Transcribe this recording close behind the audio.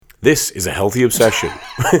This is a healthy obsession.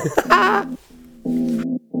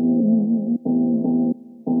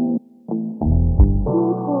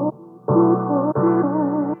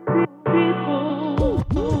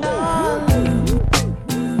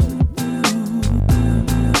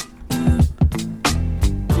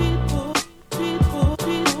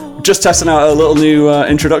 Just testing out a little new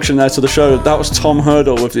introduction there to the show. That was Tom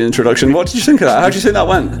Hurdle with the introduction. What did you think of that? How did you think that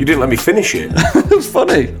went? You didn't let me finish it. It was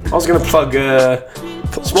funny. I was going to plug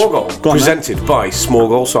Small Goal, presented by Small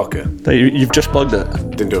Goal Soccer. You've just plugged it.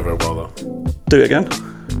 Didn't do it very well, though. Do it again.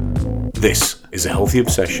 This is a healthy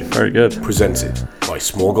obsession. Very good. Presented by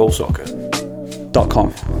Small Goal Soccer.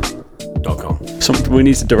 .com. We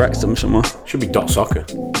need to direct them somewhere. Should be .soccer.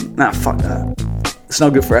 Nah, fuck that. It's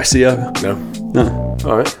not good for SEO. No.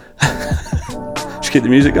 All right. Just keep the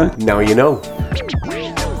music going. Now you know.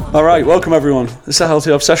 All right, welcome everyone. It's a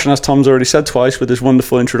healthy obsession, as Tom's already said twice with his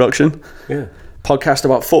wonderful introduction. Yeah. Podcast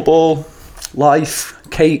about football, life,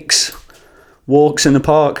 cakes, walks in the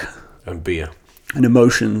park, And beer. and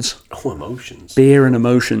emotions. Oh, emotions. Beer and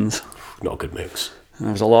emotions. Not a good mix.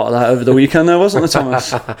 There was a lot of that over the weekend, there wasn't there,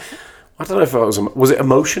 Thomas? I don't know if was it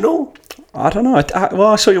emotional? I don't know.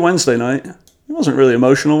 I saw you Wednesday night. It wasn't really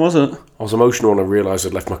emotional, was it? I was emotional when I realised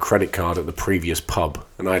I'd left my credit card at the previous pub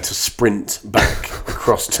and I had to sprint back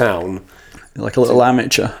across town. Like a little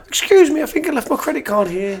amateur. Excuse me, I think I left my credit card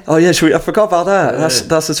here. Oh yeah, I forgot about that. Yeah.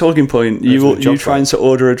 That's the talking point. You trying to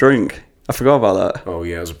order a drink. I forgot about that. Oh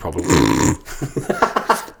yeah, it was a problem.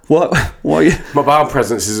 What? My bar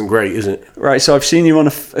presence isn't great, is it? Right, so I've seen you on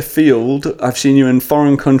a field. I've seen you in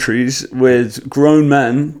foreign countries with grown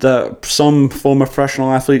men that some former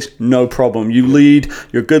professional athletes, no problem. You lead,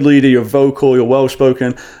 you're a good leader, you're vocal, you're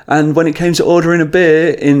well-spoken. And when it came to ordering a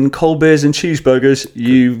beer in cold beers and cheeseburgers,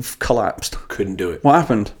 you've collapsed. Couldn't do it. What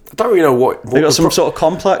happened? I don't really know what They got some sort of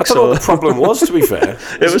complex? I don't know what the problem was, to be fair.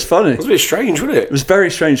 It was funny. It was a bit strange, wasn't it? It was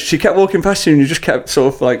very strange. She kept walking past you and you just kept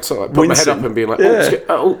sort of like put my head up and being like,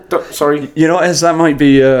 sorry. You know, as that might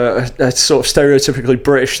be a sort of stereotypically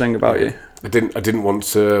British thing about you. I didn't want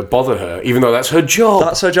to bother her, even though that's her job.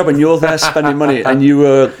 That's her job, and you're there spending money, and you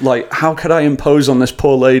were like, how could I impose on this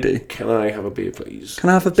poor lady? Can I have a beer, please? Can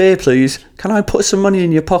I have a beer, please? Can I put some money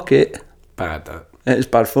in your pocket? Bad, that. It is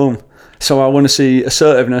bad form. So I want to see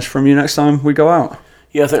assertiveness from you next time we go out.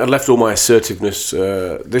 Yeah, I think I left all my assertiveness.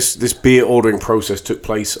 This beer ordering process took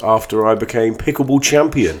place after I became pickleball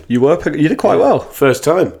champion. You did quite well. First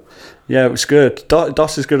time. Yeah, it was good.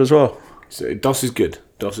 DOS is good as well. So DOS is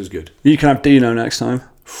good. You can have Dino next time.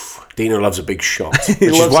 Dino loves a big shot, which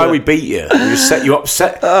is why we beat you. We just set you up. If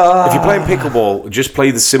you're playing pickleball, just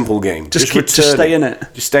play the simple game. Just stay in it.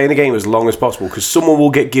 Just stay in the game as long as possible, because someone will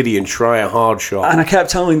get giddy and try a hard shot. And I kept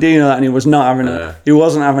telling Dino that, and he was not having it. He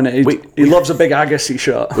wasn't having it. He loves a big Agassi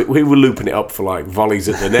shot. We were looping it up for like volleys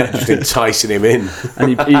at the net, just enticing him in. And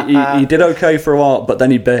he did okay for a while, but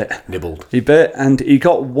then he bit. Nibbled. He bit, and he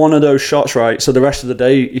got one of those shots right, so the rest of the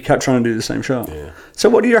day he kept trying to do the same shot. Yeah. So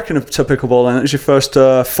what do you reckon to pickleball then? It was your first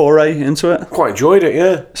foray into it? Quite enjoyed it,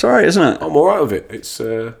 yeah. It's alright, isn't it? I'm alright with it. It's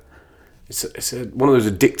one of those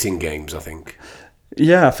addicting games, I think.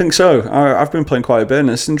 Yeah, I think so. I've been playing quite a bit and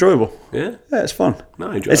it's enjoyable. Yeah? Yeah, it's fun. No,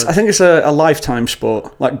 I enjoy it. I think it's a lifetime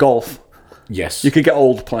sport, like golf. Yes. You could get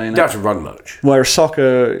old playing it. You don't have to run much. Whereas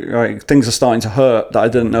soccer, things are starting to hurt that I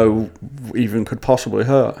didn't know even could possibly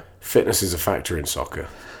hurt. Fitness is a factor in soccer.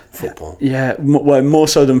 Football. Yeah, more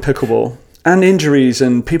so than pickleball. And injuries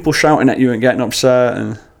and people shouting at you and getting upset.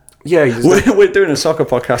 And yeah, we're doing a soccer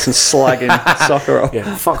podcast and slagging soccer off.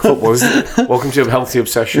 Yeah, fuck football, isn't it? Welcome to a healthy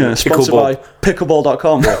obsession. Yeah, sponsored by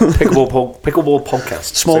pickleball.com. Yeah, pickleball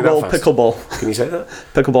podcast. Small goal pickleball. Can you say that?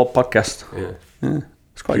 Pickleball podcast. Yeah.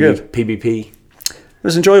 It's quite good. PBP. It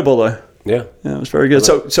was enjoyable though. Yeah, it was very good.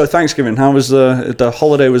 So Thanksgiving, how was the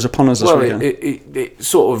holiday was upon us this weekend? It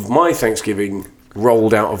sort of, my Thanksgiving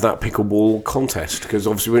rolled out of that pickleball contest, because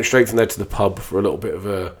obviously we went straight from there to the pub for a little bit of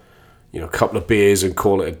a couple of beers and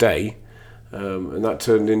call it a day, and that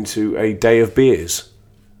turned into a day of beers.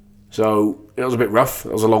 So it was a bit rough.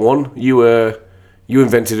 It was a long one. You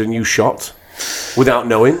invented a new shot without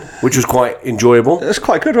knowing, which was quite enjoyable. It was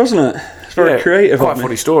quite good, wasn't it? It's very creative. Quite a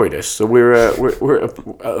funny story, this. So we're at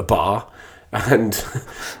a bar, and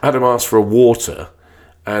Adam asked for a water,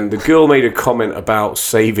 and the girl made a comment about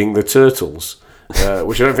saving the turtles.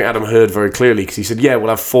 which I don't think Adam heard very clearly because he said, "Yeah, we'll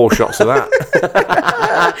have 4 shots of that."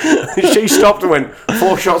 She stopped and went,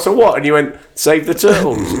 4 shots of what? And you went, "Save the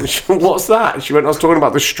turtles." And she went, "What's that?" And she went, "I was talking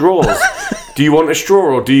about the straws. Do you want a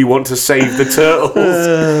straw or do you want to save the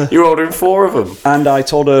turtles?" You're ordering 4 of them. And I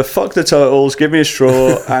told her, "Fuck the turtles, give me a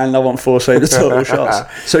straw, and I want 4 Save the Turtle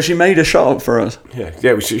shots." So she made a shot up for us.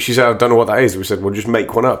 Yeah. She said, "I don't know what that is." We said, "Well, just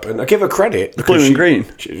make one up." And I give her credit. Blue and green.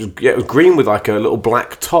 It was green with like a little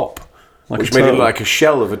black top, which made it look like a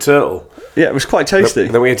shell of a turtle. Yeah, it was quite tasty.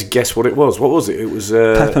 And then we had to guess what it was. What was it? It was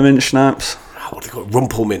peppermint schnapps. What do they call it?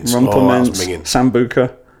 Rumpelmints. Rumpelmints.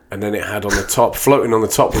 Sambuca. And then it had on the top, floating on the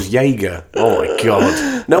top was Jaeger. Oh my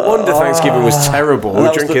God. No wonder Thanksgiving was terrible. We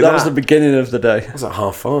were drinking that was the beginning of the day. It was at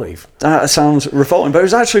 5:30. That sounds revolting, but it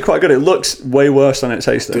was actually quite good. It looks way worse than it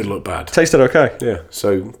tasted. It did look bad. Tasted okay. Yeah.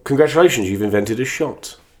 So, congratulations, you've invented a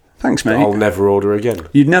shot. Thanks, mate. I'll never order again.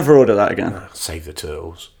 You'd never order that again. Save the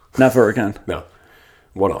turtles. Never again. No.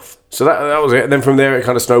 One off. So that was it. And then from there it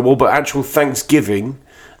kind of snowballed. But actual Thanksgiving,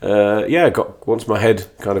 once my head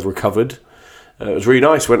kind of recovered, it was really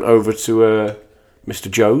nice. Went over to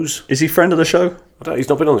Mr. Joe's. Is he friend of the show? He's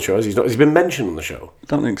not been on the show. Has he been mentioned on the show? I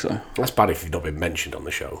don't think so. That's bad if you've not been mentioned on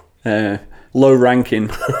the show. Low ranking.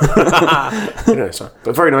 But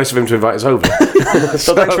very nice of him to invite us over.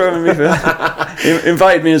 So thanks for having me. He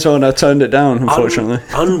invited me as well and I turned it down, unfortunately.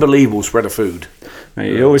 Unbelievable spread of food.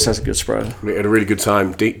 Mate, he always has a good spread. We had a really good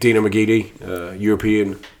time. Dino McGeady,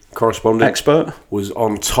 European correspondent. Expert. Was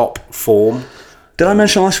on top form. Did I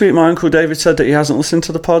mention last week my Uncle David said that he hasn't listened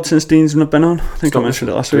to the pod since Dean's not been on? I think I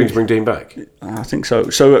mentioned it last week. Did bring Dean back? I think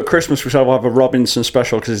so. So at Christmas we said we'll have a Robinson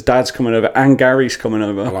special because his dad's coming over and Gary's coming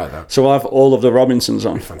over. I like that. So we'll have all of the Robinsons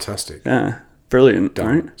on. Fantastic. Yeah, brilliant.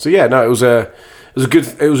 Right? So yeah, no, it was a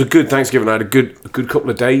good Thanksgiving. I had a good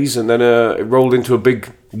couple of days, and then it rolled into a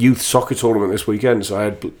big youth soccer tournament this weekend. So I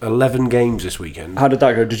had 11 games this weekend. How did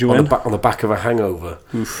that go? Did you win? On the back of a hangover.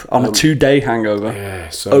 Oof, on a 2-day hangover. Yeah,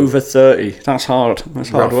 so over 30. That's hard. That's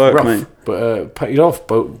hard work, mate. But paid off.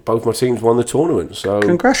 Both my teams won the tournament. So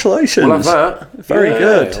congratulations. We'll have that. Very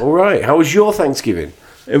good. All right. How was your Thanksgiving?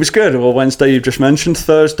 It was good. Well, Wednesday you've just mentioned.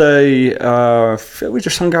 Thursday, we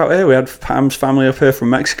just hung out here. We had Pam's family up here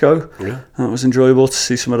from Mexico. Yeah. And it was enjoyable to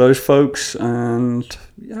see some of those folks. And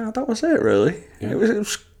yeah, that was it really. Yeah. It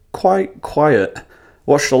was quite quiet.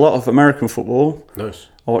 Watched a lot of American football. Nice.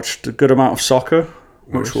 I watched a good amount of soccer,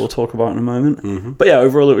 which we'll talk about in a moment. Mm-hmm. But yeah,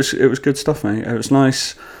 overall it was good stuff, mate. It was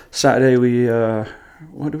nice. Saturday we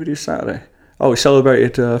what did we do Saturday? Oh, we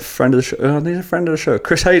celebrated a friend of the show. He's a friend of the show.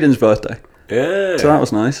 Chris Hayden's birthday. Yeah. So that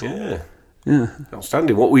was nice. Yeah. Yeah.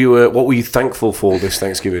 Outstanding. What were you thankful for this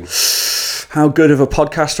Thanksgiving? How good of a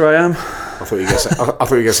podcaster I am. I thought you were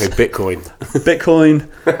going to say Bitcoin. Bitcoin.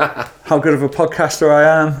 How good of a podcaster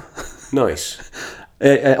I am. Nice.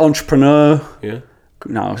 Entrepreneur. Yeah.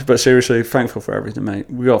 No, but seriously, thankful for everything,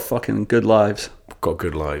 mate. We got fucking good lives. We've got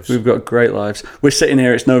good lives. We've got great lives. We're sitting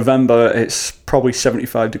here. It's November. It's probably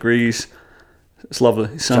 75 degrees. It's lovely.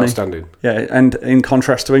 It's sunny. It's outstanding. Yeah, and in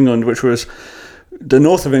contrast to England, which was the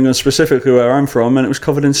north of England, specifically where I'm from, and it was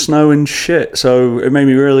covered in snow and shit. So it made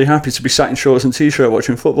me really happy to be sat in shorts and t-shirt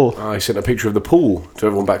watching football. I sent a picture of the pool to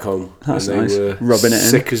everyone back home. That's and nice. They were rubbing it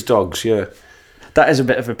sick in. As dogs, yeah. That is a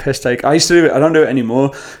bit of a piss take. I used to do it. I don't do it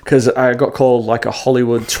anymore because I got called like a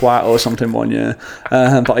Hollywood twat or something one year.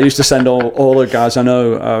 But I used to send all the guys I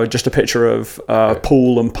know just a picture of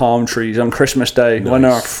pool and palm trees on Christmas Day when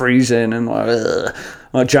they're freezing and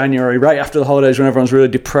like January, right after the holidays when everyone's really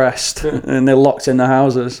depressed and they're locked in their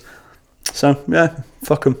houses. So yeah,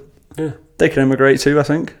 fuck them. Yeah, they can immigrate too. I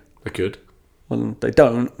think they could. Well, they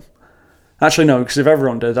don't. Actually, no, because if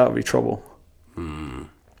everyone did, that would be trouble.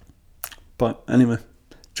 But anyway,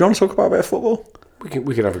 do you want to talk about a bit of football?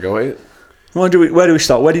 We can have a go at it. Where do we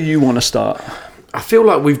start? Where do you want to start? I feel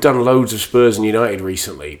like we've done loads of Spurs and United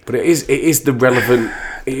recently, but it is the relevant.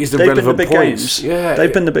 It is the They've relevant been the big points. Games. Yeah,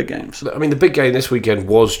 they've been the big games. I mean, the big game this weekend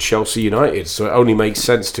was Chelsea United, so it only makes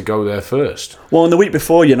sense to go there first. Well, in the week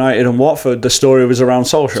before United and Watford, the story was around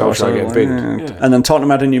Solskjaer getting binned. Yeah. And then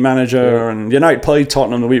Tottenham had a new manager, and United played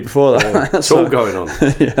Tottenham the week before that. Yeah. It's all going on.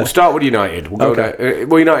 Yeah. We'll start with United. We'll go there.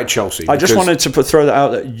 Well, United Chelsea. I just wanted to throw that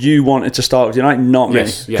out that you wanted to start with United, not me.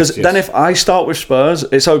 Because then if I start with Spurs,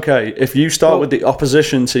 it's okay. If you start with the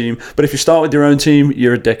opposition team, but if you start with your own team,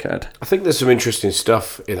 you're a dickhead. I think there's some interesting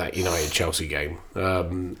stuff in that United Chelsea game.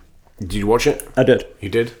 Did you watch it? I did. You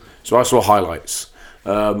did? So I saw highlights.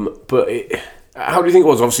 How do you think it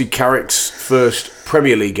was? Obviously, Carrick's first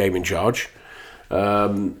Premier League game in charge.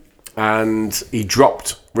 and he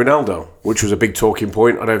dropped Ronaldo, which was a big talking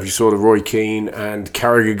point. I don't know if you saw the Roy Keane and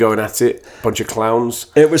Carragher going at it, bunch of clowns.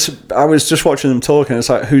 I was just watching them talking. It's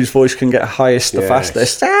like whose voice can get highest the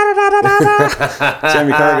fastest. Jamie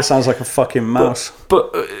Carragher sounds like a fucking mouse.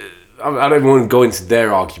 But I don't want to go into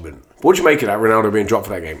their argument. What do you make of that, Ronaldo being dropped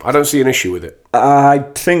for that game? I don't see an issue with it. I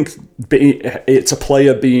think it's a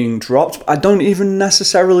player being dropped. I don't even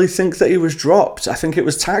necessarily think that he was dropped. I think it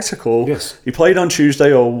was tactical. Yes. He played on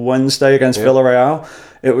Tuesday or Wednesday against Villarreal.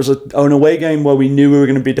 It was an away game where we knew we were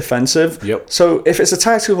going to be defensive. Yep. So if it's a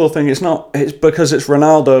tactical thing, it's because it's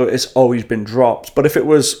Ronaldo, it's always been dropped. But if it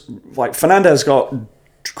was like Fernandez got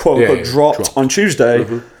quote-unquote dropped on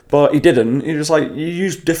Tuesday, but he didn't. He was like, you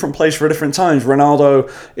use different plays for different times.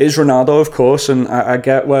 Ronaldo is Ronaldo, of course, and I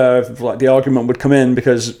get where like the argument would come in,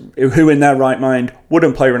 because who in their right mind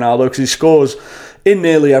wouldn't play Ronaldo, because he scores in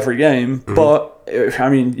nearly every game. But I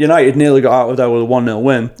mean, United nearly got out of there with a 1-0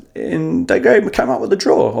 win, and they came out with a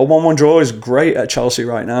draw. A 1-1 draw is great at Chelsea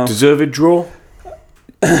right now. Deserved draw?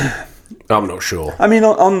 I'm not sure. I mean,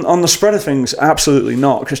 on the spread of things, absolutely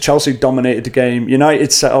not, because Chelsea dominated the game.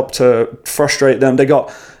 United set up to frustrate them. They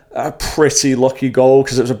got a pretty lucky goal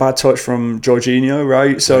because it was a bad touch from Jorginho,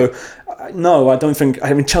 right? So, no, I don't think...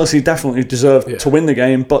 I mean, Chelsea definitely deserved to win the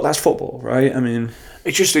game, but that's football, right? I mean...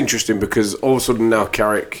 It's just interesting because all of a sudden now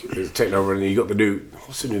Carrick is taking over, and you got the new...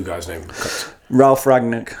 What's the new guy's name? Ralph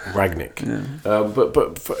Rangnick. Yeah.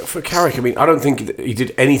 But for Carrick, I mean, I don't think he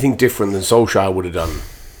did anything different than Solskjaer would have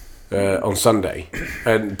done on Sunday,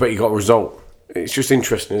 but he got a result. It's just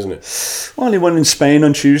interesting, isn't it? Well, he won in Spain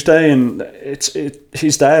on Tuesday, and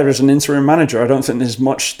he's there as an interim manager. I don't think there's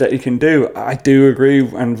much that he can do. I do agree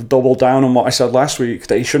and double down on what I said last week,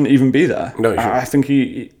 that he shouldn't even be there. No, I think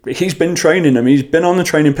he's been training them. He's been on the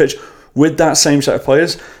training pitch with that same set of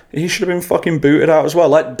players. He should have been fucking booted out as well.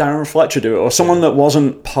 Let Darren Fletcher do it, or someone that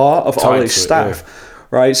wasn't part of Ole's staff.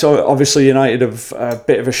 Right? So obviously United have a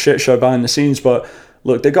bit of a shit show behind the scenes, but...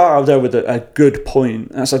 Look, they got out there with a good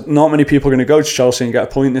point. That's like, not many people are going to go to Chelsea and get a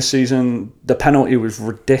point this season. The penalty was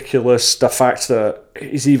ridiculous. The fact that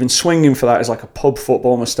he's even swinging for that is like a pub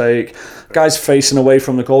football mistake. Guy's facing away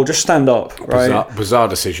from the goal. Just stand up, right? Bizarre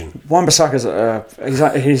decision.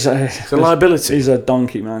 Wan-Bissaka's he's a liability. He's a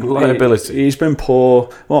donkey, man. Liability. He's been poor.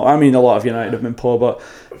 Well, I mean, a lot of United have been poor, but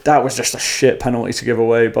that was just a shit penalty to give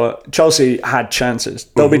away. But Chelsea had chances.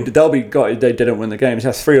 They'll be gutted they didn't win the game. They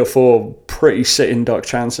had 3 or 4 pretty sitting duck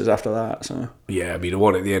chances after that. So yeah, I mean the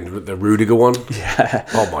one at the end, the Rudiger one. Yeah.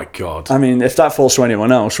 Oh my god. I mean, if that falls to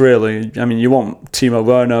anyone else, really, I mean, you want Timo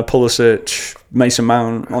Werner, Pulisic, Mason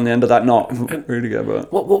Mount on the end of that, not Rudiger.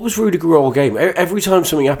 But what was Rudiger all game? Every time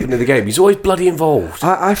something happened in the game, he's always bloody involved.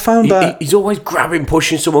 I found that he's always grabbing,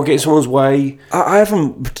 pushing someone, getting someone's way. I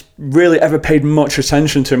haven't really ever paid much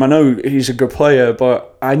attention to him. I know he's a good player,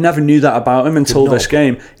 but I never knew that about him until this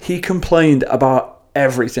game. He complained about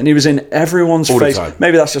everything. He was in everyone's face.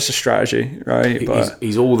 Maybe that's just a strategy, right? But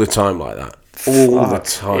he's all the time like that. All the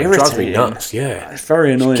time. It drives me nuts, yeah. It's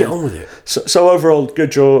very annoying. Just get on with it. So overall,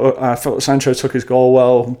 good draw. I thought Sancho took his goal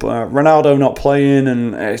well, but Ronaldo not playing,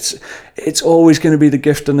 and it's always going to be the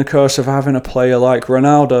gift and the curse of having a player like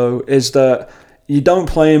Ronaldo, is that you don't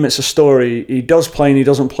play him, it's a story. He does play and he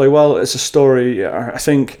doesn't play well, it's a story. I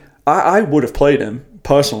think I would have played him,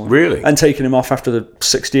 personally. Really? And taken him off after the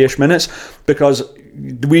 60-ish minutes, because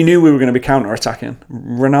we knew we were going to be counter-attacking.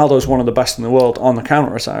 Ronaldo's one of the best in the world on the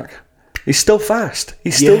counter-attack. He's still fast.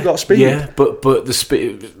 He's still got speed. Yeah, but the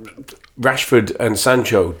speed... Rashford and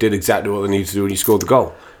Sancho did exactly what they needed to do when he scored the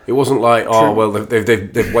goal. It wasn't like, oh, well,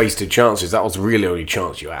 they've wasted chances. That was really the only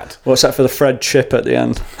chance you had. What's that for the Fred chip at the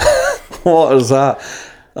end? What was that?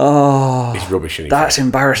 Oh, it's rubbish. That's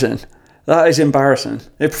embarrassing. That is embarrassing.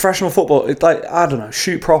 In professional football, it's like, I don't know,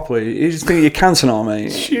 shoot properly. You just think you're Cantona,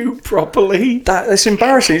 mate. Shoot properly? That's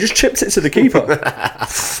embarrassing. He just chipped it to the keeper.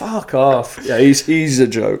 Fuck off. Yeah, he's a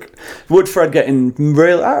joke. Would Fred get in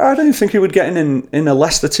real? I don't think he would get in a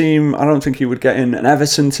Leicester team. I don't think he would get in an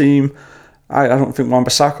Everton team. I don't think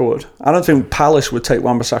Wan-Bissaka would. I don't think Palace would take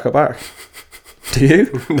Wan-Bissaka back. Do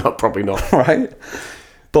you? No, probably not. Right.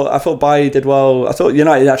 But I thought Bailly did well. I thought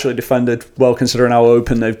United actually defended well, considering how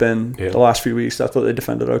open they've been the last few weeks. I thought they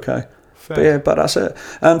defended okay. Fair. But that's it.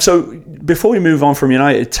 So before we move on from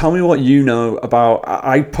United, tell me what you know about...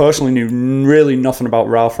 I personally knew really nothing about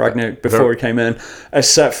Ralph Rangnick before he came in,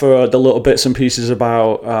 except for the little bits and pieces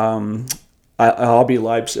about at RB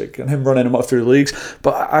Leipzig and him running him up through the leagues.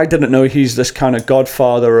 But I didn't know he's this kind of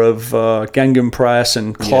godfather of Gegenpress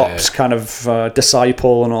and Klopp's kind of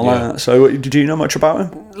disciple and all that. So did you know much about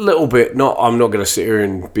him? A little bit. I'm not going to sit here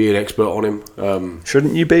and be an expert on him.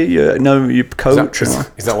 Shouldn't you be? You coach.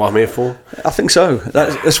 Is that what I'm here for? I think so.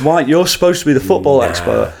 That's why you're supposed to be the football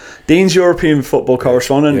expert. Dean's European football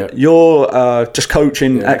correspondent. Yeah. You're just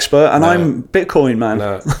coaching expert, and I'm Bitcoin man.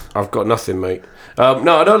 No, I've got nothing, mate. No,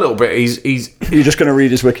 I know a little bit. He's You're just going to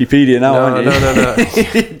read his Wikipedia now, aren't you?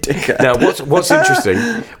 No. Now, what's interesting?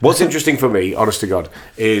 What's interesting for me, honest to God,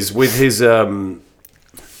 is with his.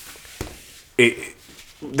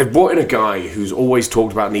 They've brought in a guy who's always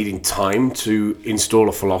talked about needing time to install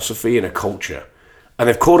a philosophy and a culture, and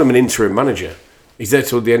they've called him an interim manager. He's there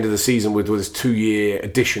till the end of the season with his 2-year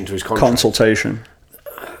addition to his contract. Consultation.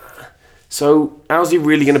 So how's he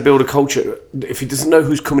really going to build a culture if he doesn't know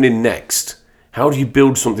who's coming in next? How do you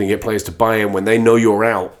build something, get players to buy in when they know you're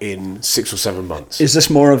out in 6 or 7 months? Is this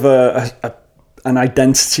more of an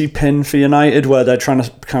identity pin for United where they're trying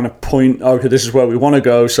to kind of point, okay, this is where we want to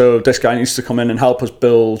go, so this guy needs to come in and help us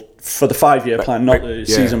build for the 5-year plan, not the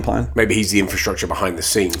season plan? Maybe he's the infrastructure behind the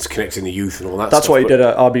scenes, connecting the youth and all that That's stuff. What he did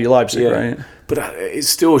at RB Leipzig, right? But it's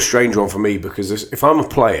still a strange one for me because if I'm a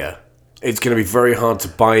player, it's going to be very hard to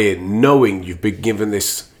buy in knowing you've been given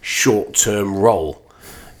this short-term role.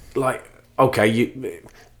 Like, okay,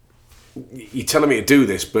 you're telling me to do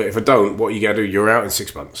this, but if I don't, what are you going to do? You're out in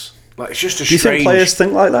 6 months. Like, it's just a strange... Do you think players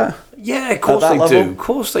think like that? Yeah, of course they do. Of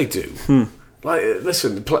course they do. Like,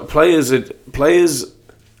 listen, players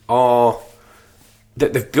are...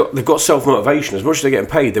 They've got self-motivation. As much as they're getting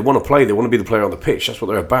paid, they want to play. They want to be the player on the pitch. That's what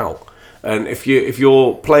they're about. And if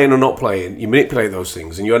you're playing or not playing, you manipulate those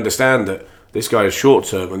things, and you understand that this guy is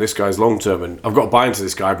short-term and this guy's long-term, and I've got to buy into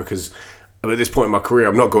this guy because at this point in my career,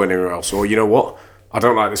 I'm not going anywhere else. Or, you know what? I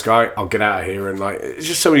don't like this guy. I'll get out of here. And it's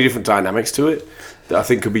just so many different dynamics to it that I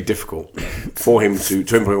think could be difficult for him to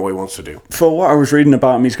implement what he wants to do. For what I was reading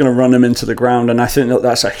about him, he's going to run him into the ground, and I think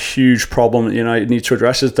that's a huge problem that United need to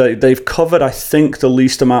address. Is they've covered, I think, the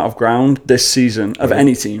least amount of ground this season of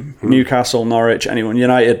any team. Newcastle, Norwich, anyone.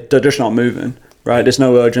 United, they're just not moving. Right, there's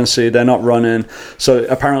no urgency. They're not running. So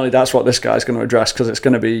apparently, that's what this guy's going to address because it's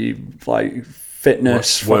going to be like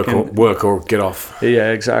fitness, work or get off. Yeah,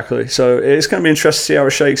 exactly. So it's going to be interesting to see how it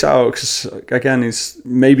shakes out because again, he's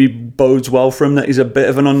maybe bodes well for him that he's a bit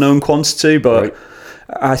of an unknown quantity. But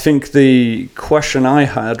I think the question I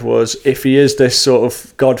had was if he is this sort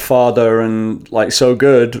of godfather and like so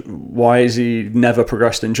good, why is he never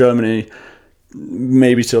progressed in Germany?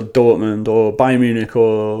 Maybe to Dortmund or Bayern Munich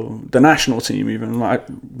or the national team even. Like,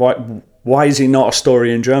 why is he not a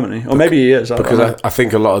story in Germany? Or maybe he is. I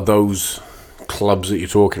think a lot of those clubs that you're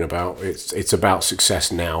talking about, it's about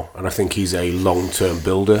success now, and I think he's a long-term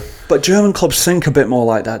builder. But German clubs think a bit more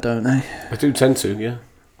like that, don't they? They do tend to, yeah.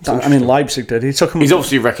 I mean, Leipzig did. He's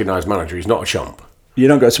obviously a recognised manager. He's not a chump. You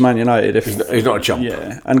don't go to Man United if he's not a chump.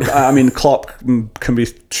 Yeah, and I mean Klopp can be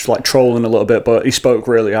like trolling a little bit, but he spoke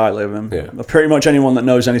really highly of him. Yeah. Pretty much anyone that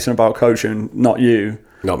knows anything about coaching, not you,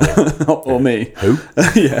 not me, or me. Who?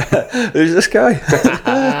 Yeah, who's this guy?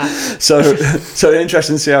 so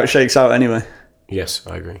interesting to see how it shakes out. Anyway. Yes,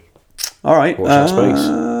 I agree. All right, watch our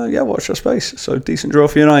space. Yeah, watch our space. So decent draw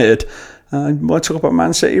for United. Want to talk about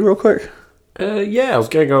Man City real quick? Yeah, I was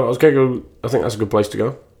going to go. I think that's a good place to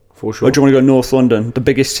go. For sure. Or do you want to go North London? The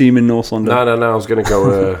biggest team in North London? No. I was going to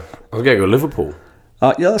go. Liverpool.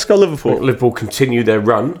 Yeah, let's go Liverpool. Liverpool continue their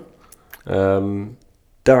run.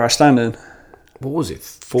 They're outstanding. What was it?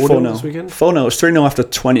 4-0 this weekend? 4-0. It was 3-0 after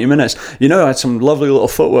 20 minutes. You know, I had some lovely little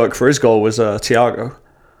footwork for his goal. Was Thiago?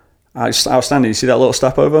 Outstanding. You see that little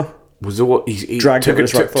step over? Was it what he dragged took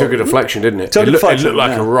a deflection, didn't it? It looked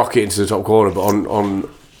like a rocket into the top corner, but on.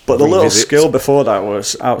 But the little skill before that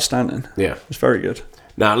was outstanding. Yeah, it's very good.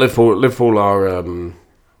 Now Liverpool are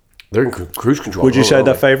they're in cruise control. Would you say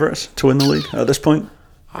they're favourites to win the league at this point?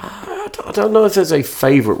 I don't know if there's a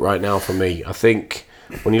favourite right now for me. I think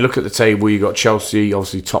when you look at the table, you got Chelsea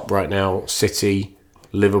obviously top right now, City,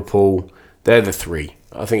 Liverpool. They're the three.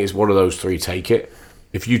 I think it's one of those three. Take it.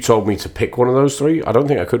 If you told me to pick one of those three, I don't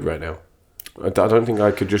think I could right now. I don't think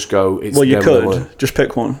I could just go. Well, you could just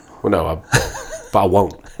pick one. Well, no, but I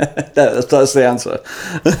won't. That's the answer.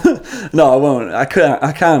 No, I won't. I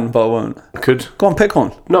can, but I won't. Could. Go on, pick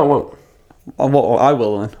one. No, I won't. I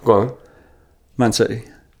will then. Go on. Man City.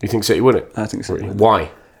 You think City win it? I think so.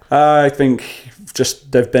 Why? I think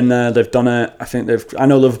just they've been there, they've done it. I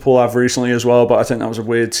know Liverpool have recently as well, but I think that was a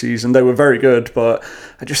weird season. They were very good, but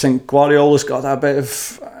I just think Guardiola's got that bit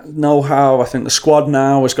of know-how. I think the squad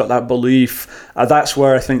now has got that belief. That's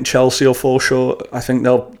where I think Chelsea will fall short. I think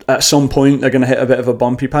they'll, at some point, they're going to hit a bit of a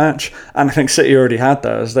bumpy patch. And I think City already had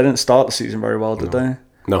theirs. They didn't start the season very well, did they?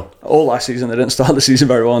 No. All last season, they didn't start the season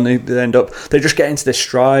very well, and they just get into this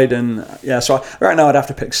stride. And yeah, so right now I'd have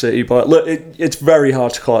to pick City, but look, it's very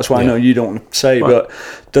hard to call. That's why I know you don't want to say, but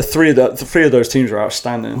the three of those teams are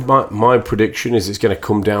outstanding. My prediction is it's going to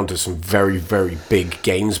come down to some very, very big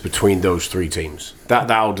games between those three teams.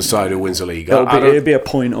 That'll decide who wins the league. It'll be a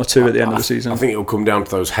point or two at the end of the season. I think it'll come down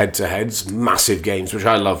to those head-to-heads, massive games, which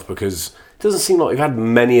I love because it doesn't seem like we've had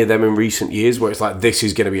many of them in recent years where it's like this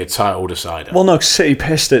is going to be a title decider. Well, no, City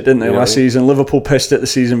pissed it, didn't they, last season? Liverpool pissed it the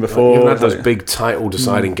season before. You've had those big title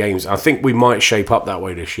deciding games. I think we might shape up that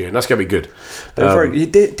way this year, and that's going to be good.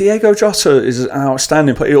 Diego Jota is an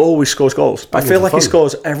outstanding player. He always scores goals. I feel like he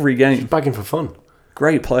scores every game. He's bagging for fun.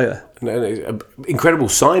 Great player. And incredible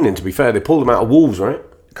signing, to be fair. They pulled him out of Wolves, right?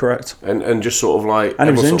 Correct. And just sort of like... And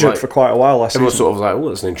he was injured for quite a while last season. Everyone sort of was like, oh,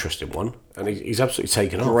 that's an interesting one. And he's absolutely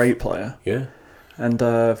taken off. Great player. Yeah. And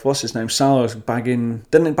what's his name? Salah's bagging...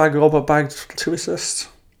 Didn't he bag Robert bagged 2 assists?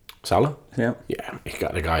 Salah? Yeah. Yeah.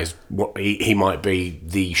 The guy's... He might be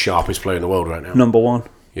the sharpest player in the world right now. Number 1.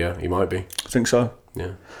 Yeah, he might be. I think so.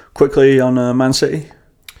 Yeah. Quickly on Man City.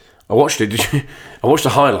 I watched it. I watched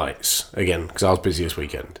the highlights again because I was busy this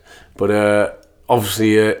weekend. But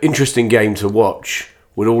obviously, interesting game to watch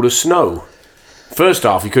with all the snow. First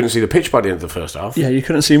half, you couldn't see the pitch by the end of the first half. Yeah, you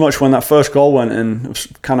couldn't see much when that first goal went in. It was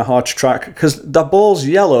kind of hard to track because the ball's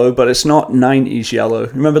yellow, but it's not 90s yellow.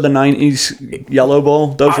 Remember the 90s yellow ball?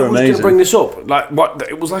 Those were amazing. I was going to bring this up. Like, what?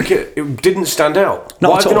 It was like it didn't stand out.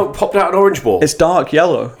 Why have you not popped out an orange ball? It's dark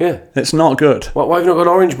yellow. Yeah. It's not good. Why have you not got an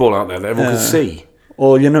orange ball out there that everyone can see?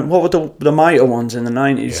 Or, what were the Mitre ones in the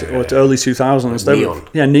 90s or the early 2000s?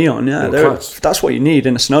 Neon. Neon, yeah. That's what you need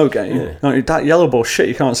in a snow game. Yeah. That yellow ball, shit,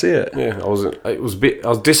 you can't see it. Yeah, I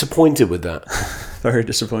was disappointed with that. Very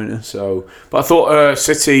disappointed. But I thought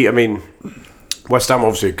City, West Ham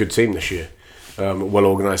obviously a good team this year. Well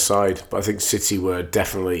organised side. But I think City were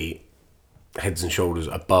definitely heads and shoulders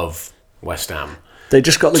above West Ham. They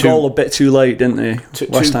just got the goal a bit too late, didn't they?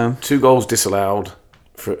 West Ham. 2 goals disallowed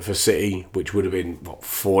for City, which would have been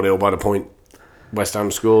 4-0 by the point West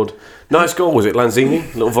Ham scored. Nice goal, was it?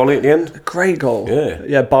 Lanzini, little volley at the end. Great goal.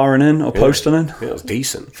 Yeah, barring in or posting in. Yeah, it was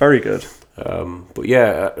decent. Very good. But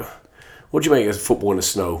yeah, what do you make of football in the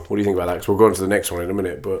snow? What do you think about that? Because we'll go on to the next one in a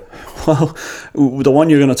minute. But the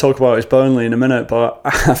one you're going to talk about is Burnley in a minute. But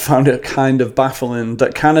I found it kind of baffling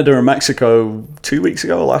that Canada and Mexico 2 weeks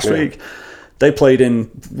ago, last week. They played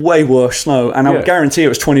in way worse snow, and I would guarantee it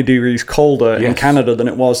was 20 degrees colder in Canada than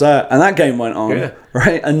it was there. And that game went on,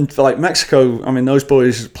 right? And like Mexico, those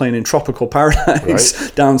boys playing in tropical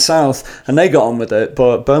paradise down south, and they got on with it.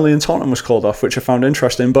 But Burnley and Tottenham was called off, which I found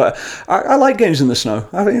interesting. But I like games in the snow.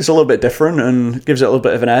 I think it's a little bit different and gives it a little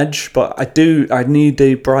bit of an edge. But I need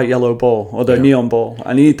the bright yellow ball or the neon ball.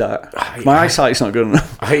 I need that. My eyesight's not good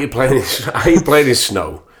enough. I hate playing in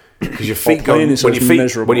snow. Because your feet go when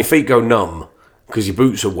your feet go numb because your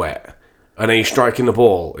boots are wet, and then you're striking the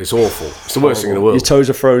ball. It's awful. It's the worst thing in the world. Your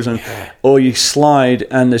toes are frozen, or you slide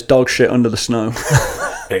and there's dog shit under the snow.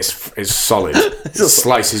 It's solid. It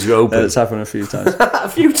slices you open. It's happened a few times. A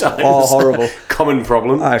few times. Oh, horrible. Common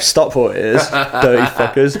problem. I've stopped what it is. Dirty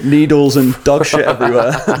fuckers. Needles and dog shit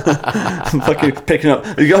everywhere. I'm fucking picking up.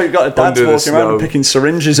 You got a dad walking around and picking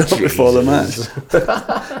syringes up before the match.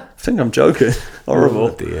 I think I'm joking. Horrible.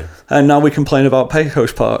 Oh, dear. And now we complain about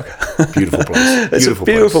Pecos Park. Beautiful place. It's a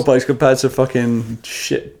beautiful place compared to fucking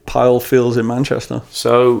shit pile fields in Manchester.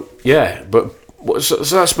 So, yeah, but so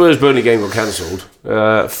that Spurs Burnley game got cancelled.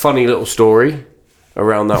 Funny little story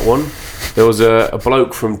around that one. There was a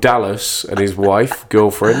bloke from Dallas and his wife,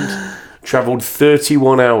 girlfriend, travelled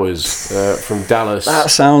 31 hours from Dallas. That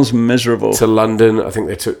sounds miserable. To London. I think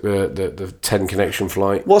they took the 10 connection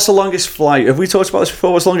flight. What's the longest flight? Have we talked about this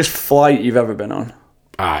before? What's the longest flight you've ever been on?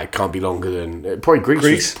 It can't be longer than... Probably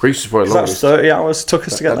Greece. Greece was probably longest. That's 30 hours took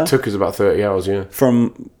us to get there? It took us about 30 hours, yeah.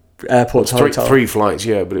 From airport to hotel? 3 flights,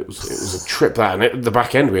 yeah, but it was a trip that. And at the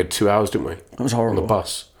back end, we had 2 hours, didn't we? It was horrible. On the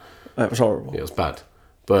bus. It was horrible. Yeah, it was bad.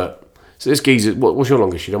 But, so this geezer... What's your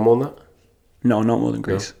longest? You done more than that? No, not more than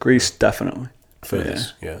Greece. No. Greece, definitely.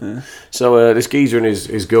 Furthest, yeah. So this geezer and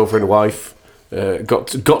his girlfriend, wife... got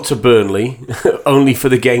to Burnley only for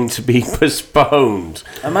the game to be postponed.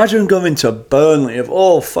 Imagine going to Burnley of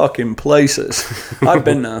all fucking places. I've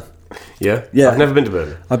been there. Yeah? Yeah. I've never been to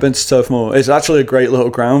Burnley. I've been to Turf Moor. It's actually a great little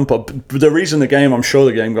ground, but the reason I'm sure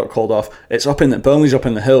the game got called off, it's Burnley's up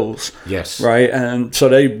in the hills. Yes. Right? And so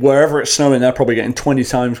wherever it's snowing, they're probably getting 20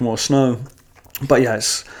 times more snow. But yeah,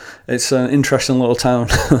 it's an interesting little town.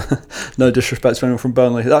 No disrespect to anyone from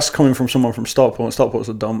Burnley. That's coming from someone from Stockport. Stockport's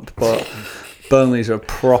a dump, but Burnley's a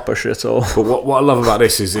proper shithole. But what I love about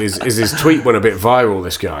this is his tweet went a bit viral,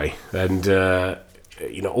 this guy. And...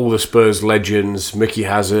 all the Spurs legends, Mickey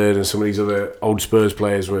Hazard and some of these other old Spurs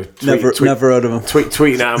players were never heard of them.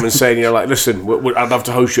 Tweeting at him and saying, listen, I'd love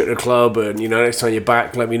to host you at the club, and next time you're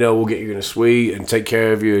back, let me know. We'll get you in a suite and take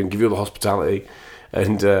care of you and give you all the hospitality.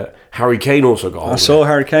 And Harry Kane also got on. I saw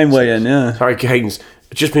Harry Kane weigh in. Yeah, Harry Kane's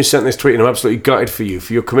just been sent this tweet, and I'm absolutely gutted for you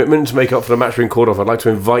for your commitment to make up for the match being called off. I'd like to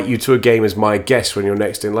invite you to a game as my guest when you're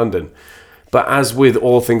next in London. But as with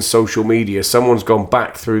all things social media, someone's gone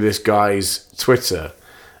back through this guy's Twitter,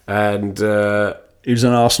 and he was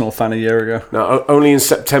an Arsenal fan a year ago. Now, only in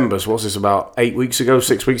September. So what's this, about 8 weeks ago,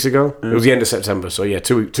 6 weeks ago? It was the end of September. So yeah,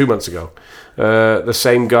 2 months ago. The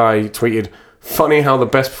same guy tweeted, "Funny how the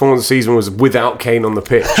best performance of the season was without Kane on the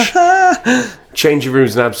pitch. Changing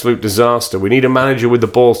room's an absolute disaster. We need a manager with the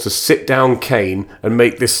balls to sit down Kane and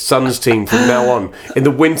make this Suns team from now on. In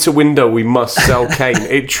the winter window, we must sell Kane.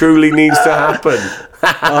 It truly needs to happen."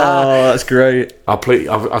 Oh, that's great. I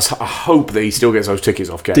hope that he still gets those tickets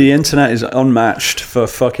off Kane. The internet is unmatched for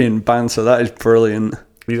fucking banter. That is brilliant.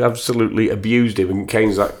 He's absolutely abused him, and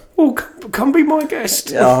Kane's like, "Oh, come be my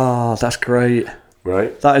guest." Oh, that's great.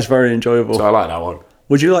 Right? That is very enjoyable. So I like that one.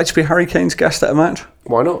 Would you like to be Harry Kane's guest at a match?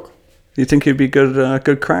 Why not? You think he'd be good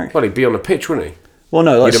crack? Well, he'd be on the pitch, wouldn't he? Well,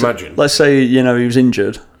 no. Imagine. Let's say he was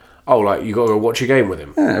injured. Oh, like you got to go watch a game with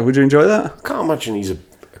him? Yeah, would you enjoy that? I can't imagine he's a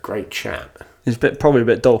great chap. He's probably a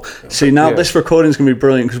bit dull. See, now this recording's going to be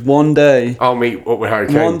brilliant because one day... I'll meet up with Harry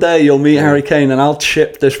Kane. One day you'll meet Harry Kane and I'll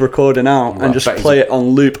chip this recording out and just play it on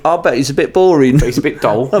loop. I'll bet he's a bit boring. But he's a bit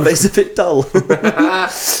dull. I bet he's a bit dull.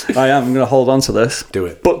 I am. I'm going to hold on to this. Do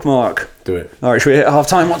it. Bookmark. Do it. All right, should we hit half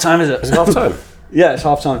time? What time is it? Is it half time? Yeah, it's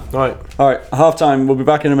half time. All right, half time. We'll be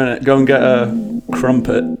back in a minute. Go and get a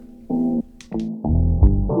crumpet.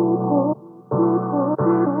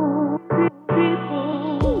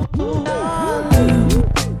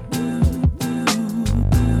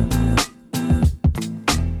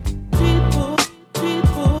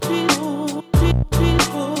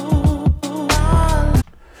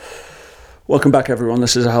 Welcome back, everyone.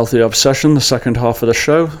 This is A Healthy Obsession, the second half of the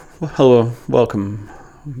show. Hello, welcome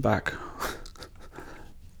back.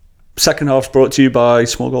 Second half's brought to you by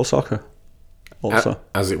Small Goal Soccer. Also,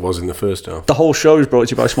 as it was in the first half. The whole show is brought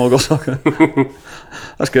to you by Small Goal Soccer.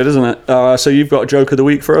 That's good, isn't it? So you've got a joke of the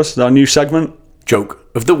week for us, our new segment. Joke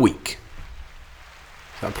of the week.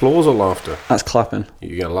 Is that applause or laughter? That's clapping.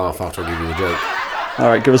 You're going to laugh after I give you the joke. All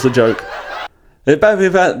right, give us the joke. It better be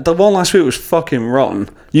better. The one last week was fucking rotten.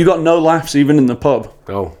 You got no laughs even in the pub.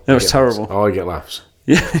 Oh, it was terrible. Laughs. Oh, I get laughs.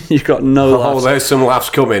 Yeah, you got no laughs. Oh, there's some laughs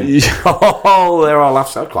coming. Oh, there are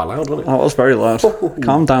laughs. That was quite loud, wasn't it? Oh, it was very loud.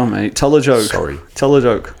 Calm down, mate. Tell a joke. Sorry. Tell a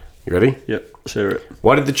joke. You ready? Yep, let's hear it.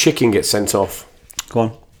 Why did the chicken get sent off? Go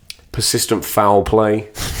on. Persistent foul play.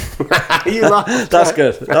 You laughed. That's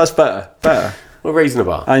good. That's better. We're raising the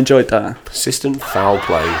bar. I enjoyed that. Persistent foul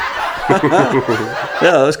play.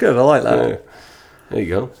 Yeah, that's good. I like that. Yeah. There you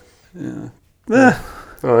go. Yeah.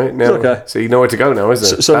 All right, now, okay. So you know where to go now,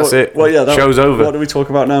 isn't it? So that's it. Well, yeah, show's over. What do we talk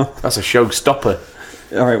about now? That's a show stopper.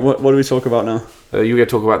 All right, what do we talk about now? You're going to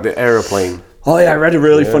talk about the aeroplane. Oh yeah, I read a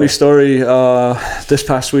really funny story this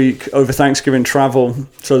past week over Thanksgiving travel.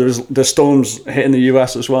 So there's storms hitting the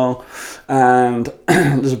US as well, and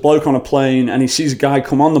there's a bloke on a plane, and he sees a guy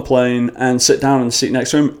come on the plane and sit down in the seat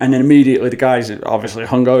next to him, and then immediately the guy's obviously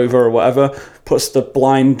hungover or whatever, puts the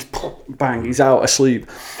blind, bang, he's out asleep.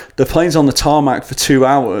 The plane's on the tarmac for 2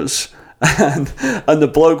 hours. And the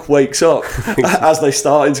bloke wakes up as they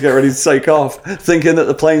starting to get ready to take off, thinking that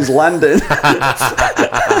the plane's landing.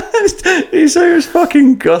 He was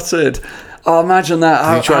fucking gutted. Oh, imagine that.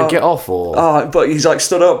 Did he try and get off, or? Oh, but he's like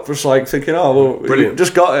stood up, just like thinking, oh, well, brilliant,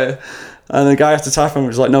 just got it. And the guy had to tap him.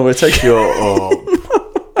 He's like, no, we're taking. Shut up.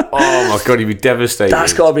 Oh my god, he'd be devastated.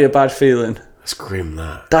 That's got to be a bad feeling. That's grim.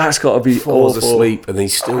 That's got to be falls awful. asleep, and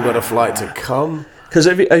he's still got a flight to come. Because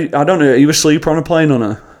I don't know, are you asleep on a plane or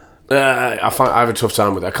no? I have a tough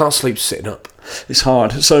time with it. I can't sleep sitting up. It's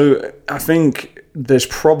hard. So I think there's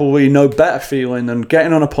probably no better feeling than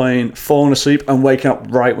getting on a plane, falling asleep, and waking up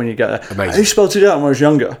right when you get there. Amazing. I used to be able to do that when I was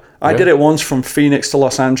younger. I did it once from Phoenix to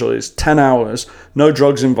Los Angeles, 10 hours, no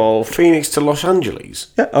drugs involved. Phoenix to Los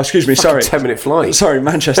Angeles? Yeah, oh, excuse me, sorry. 10-minute flight. Sorry,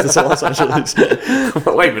 Manchester to Los Angeles.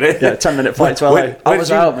 Wait a minute. Yeah, 10-minute flight to LA. I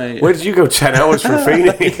was out, mate. Where did you go 10 hours from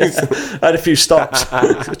Phoenix? I had a few stops.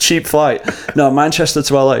 A cheap flight. No, Manchester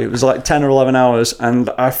to LA. It was like 10 or 11 hours,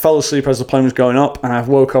 and I fell asleep as the plane was going up, and I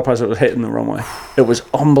woke up as it was hitting the runway. It was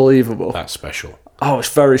unbelievable. That's special. Oh,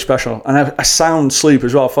 it's very special. And I sound sleep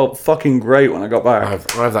as well. I felt fucking great when I got back. I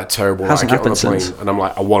have that terrible... I Hasn't get on a happened plane since. and I'm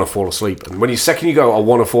like, I want to fall asleep. And when you second you go, I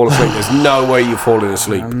want to fall asleep, there's no way you're falling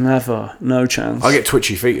asleep. Never. No chance. I get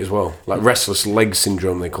twitchy feet as well. Like restless leg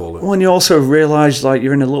syndrome, they call it. When you also realise like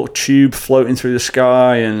you're in a little tube floating through the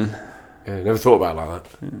sky and... Yeah, never thought about it like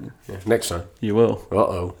that. Yeah, next time. You will.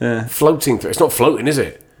 Uh-oh. Yeah. Floating through... It's not floating, is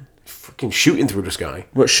it? It's freaking shooting through the sky.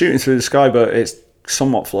 But shooting through the sky, but it's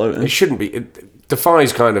somewhat floating. It shouldn't be. It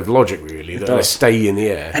defies kind of logic, really, that they stay in the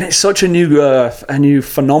air. And it's such a new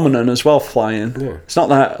phenomenon as well, flying. Yeah. It's not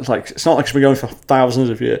like it's been going for thousands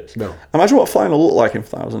of years. No. Imagine what flying will look like in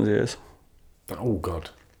thousands of years. Oh, God.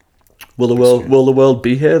 Will the world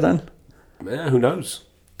be here then? Yeah, who knows?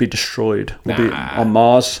 Be destroyed. We'll be Nah. on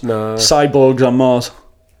Mars. No. Cyborgs on Mars.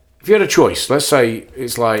 If you had a choice, let's say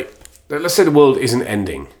the world isn't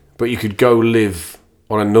ending, but you could go live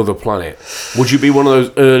on another planet, would you be one of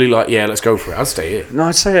those early, like, yeah, let's go for it, I'd stay here? No,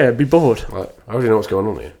 I'd say I'd be bored. Like, I already know what's going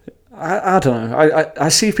on here. I don't know. I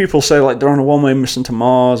see people say like they're on a one-way mission to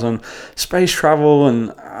Mars and space travel,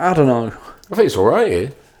 and I don't know. I think it's alright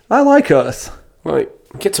here. I like Earth. Like,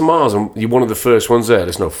 get to Mars and you're one of the first ones there.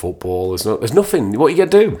 There's no football. There's nothing. What are you gonna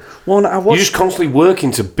do? Well, You're just constantly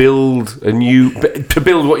working to build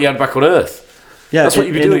what you had back on Earth. Yeah, that's what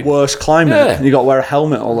you'd be in doing. the worst climate. Yeah. And you got to wear a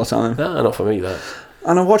helmet all the time. Nah, not for me. That.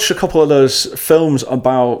 And I watched a couple of those films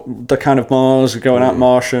about the kind of Mars, going out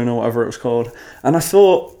Martian or whatever it was called. And I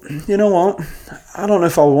thought, you know what? I don't know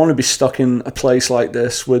if I want to be stuck in a place like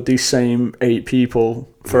this with these same 8 people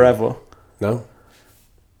forever. No.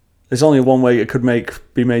 There's only one way it could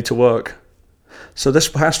be made to work. So this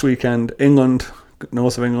past weekend, England,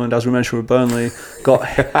 north of England, as we mentioned with Burnley, got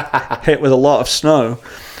hit with a lot of snow,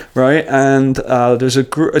 right? And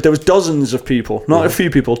there was dozens of people, not a few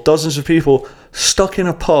people, dozens of people stuck in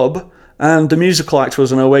a pub, and the musical act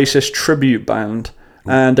was an Oasis tribute band.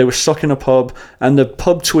 And they were stuck in a pub, and the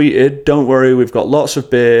pub tweeted, "Don't worry, we've got lots of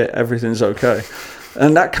beer, everything's okay."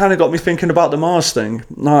 And that kind of got me thinking about the Mars thing.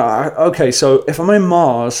 Okay, so if I'm in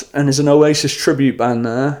Mars and there's an Oasis tribute band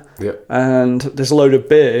there, and there's a load of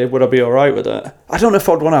beer, would I be all right with it? I don't know if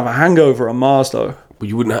I'd want to have a hangover on Mars, though. But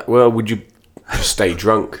you wouldn't. Would you just stay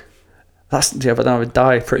drunk? But then I would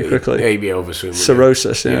die pretty quickly. Yeah, you'd be over soon.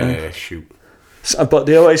 Cirrhosis, Yeah, shoot. But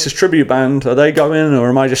the Oasis tribute band, are they going, or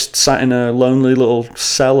am I just sat in a lonely little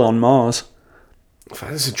cell on Mars?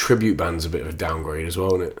 That's a tribute band's a bit of a downgrade as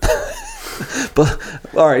well, isn't it? But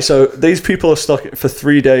all right, so these people are stuck for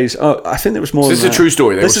 3 days. Oh, I think there was more. This is a true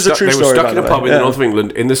story. They were stuck in a pub in the north north of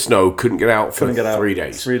England in the snow, couldn't get out for 3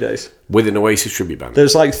 days. 3 days. With an Oasis tribute band.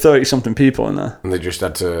 There's like 30-something people in there. And they just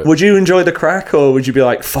had to... Would you enjoy the crack, or would you be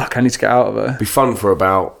like, fuck, I need to get out of here? Be fun for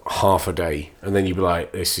about half a day, and then you'd be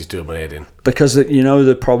like, this is doing my head in. Because,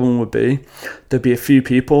 the problem would be, there'd be a few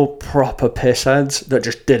people, proper pissheads, that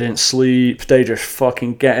just didn't sleep. They just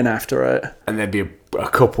fucking getting after it. And there'd be a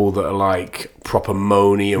couple that are like proper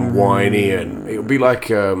moany and whiny, and it would be like,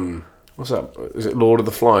 what's that? Is it Lord of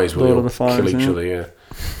the Flies? Where Lord they of the Flies, kill each yeah. other, yeah.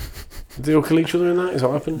 Did they all kill each other in that? Is that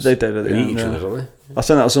what happens? They did at the They end, eat each yeah. other, don't they? I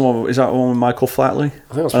think that was the one. Is that the one with Michael Flatley?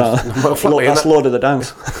 I think that's Michael Flatley, That's Lord of the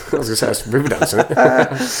Dance. I was going to say that's Riverdance,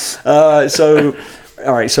 isn't it? So,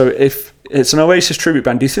 all right. So if it's an Oasis tribute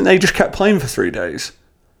band, do you think they just kept playing for 3 days?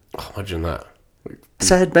 Oh, imagine that.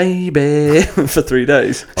 Said baby for 3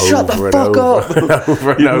 days. Shut the Over fuck and up.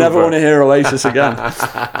 over and You over. never want to hear Oasis again.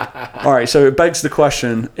 All right. So it begs the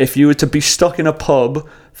question: if you were to be stuck in a pub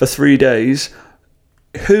for 3 days,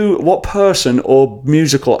 what person or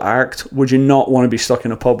musical act would you not want to be stuck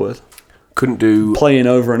in a pub with? Couldn't do... Playing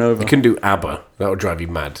over and over. You couldn't do ABBA. That would drive you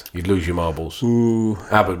mad. You'd lose your marbles. Ooh,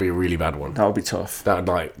 ABBA would be a really bad one. that would be tough. That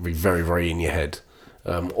would be very, very in your head.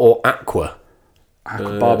 Or Aqua.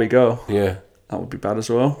 Barbie Girl. Yeah. That would be bad as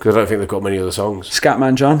well. Because I don't think they've got many other songs.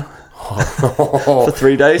 Scatman John for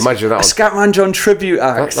 3 days. Imagine that A one. Scatman John tribute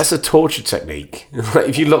act. That's a torture technique. Like,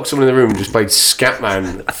 if you lock someone in the room and just played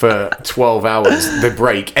Scatman for 12 hours, they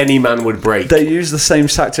break. Any man would break. They use the same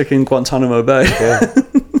tactic in Guantanamo Bay. Yeah.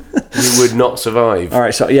 You would not survive. All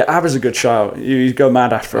right, so yeah, ABBA's a good shout. You go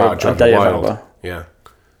mad after a day of ABBA. Yeah.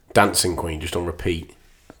 Dancing Queen just on repeat.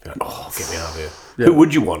 Like, oh, get me out of here. Yeah. Who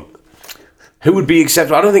would you want? Who would be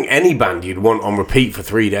acceptable? I don't think any band you'd want on repeat for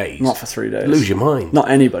 3 days. Not for 3 days. Lose your mind. Not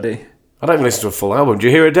anybody. I don't even listen to a full album. Did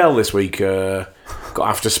you hear Adele this week got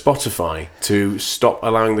after Spotify to stop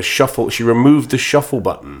allowing the shuffle? She removed the shuffle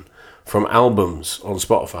button from albums on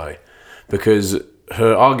Spotify because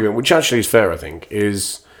her argument, which actually is fair, I think,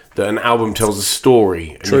 is that an album tells a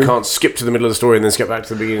story and you can't skip to the middle of the story and then skip back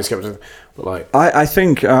to the beginning. But like, I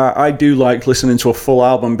think I do like listening to a full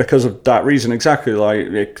album because of that reason. Exactly,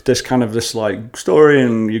 like there's kind of this like story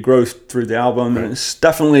and you grow through the album. Right. And it's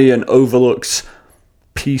definitely an overlooked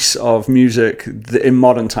piece of music in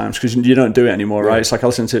modern times because you don't do it anymore, right? It's like I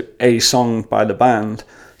listen to a song by the band.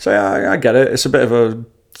 So yeah, I get it. It's a bit of a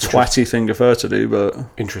twatty thing of her to do, but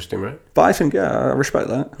interesting, right? But I think I respect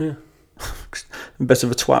that. Yeah. I'm a bit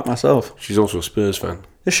of a twat myself. She's also a Spurs fan.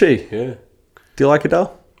 Is she? Yeah. Do you like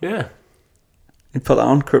Adele? Yeah. You put that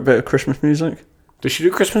on, a bit of Christmas music? Does she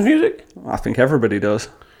do Christmas music? I think everybody does.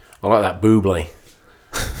 I like that Bublé.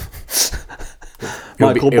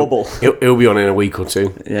 Michael Bubble. He'll be on in a week or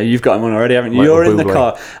two. Yeah, you've got him on already, haven't you? Michael You're in Bublé. the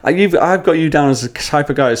car. I've got you down as the type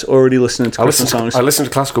of guy that's already listening to Christmas songs. I listen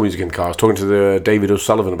to classical music in the car. I was talking to David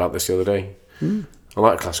O'Sullivan about this the other day. I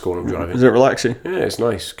like classical when I'm driving. Does it relax you? Yeah, it's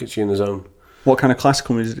nice. Gets you in the zone. What kind of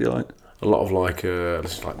classical music do you like? A lot of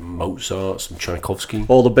listen to like Mozart, some Tchaikovsky.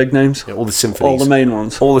 All the big names? Yeah, all the symphonies. All the main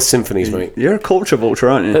ones? All the symphonies, mate. You're a culture vulture,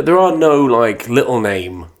 aren't you? There are no like little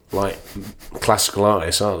name like classical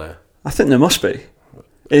artists, are there? I think there must be.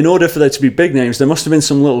 In order for there to be big names, there must have been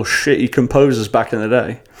some little shitty composers back in the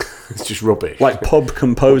day. It's just rubbish. Like pub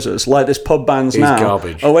composers. Like this pub bands now.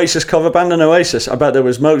 Garbage. Oasis cover band and Oasis. I bet there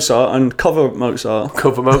was Mozart and cover Mozart.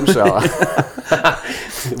 Cover Mozart.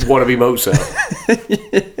 Wannabe Mozart.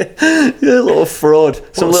 You're a little fraud.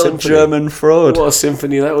 Some little symphony. German fraud. What a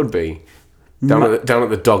symphony that would be. Down at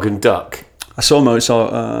the Dog and Duck. I saw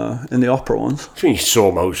Mozart in the opera once. I mean, you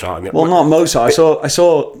saw Mozart in the Well, not Mozart. I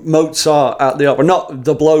saw Mozart at the opera, not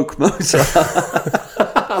the bloke Mozart.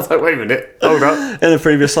 I was like, wait a minute, hold up. In a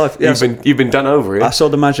previous life, yeah, You've been done over here. I saw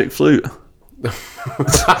the Magic Flute.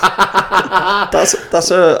 that's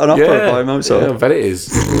an opera by Mozart. Yeah, I bet it is.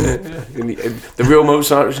 The real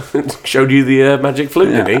Mozart showed you the magic flute,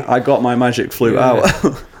 didn't he? I got my Magic Flute out.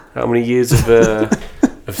 How many years of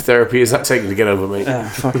therapy has that taken to get over, mate? Yeah,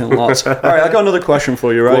 fucking lots. All right, I got another question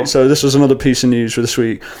for you, right? So this was another piece of news for this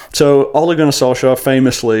week. So Ole Gunnar Solskjaer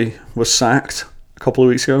famously was sacked a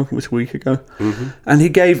week ago, and he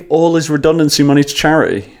gave all his redundancy money to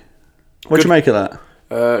charity. What do you make of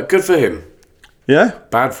that? Good for him. Yeah?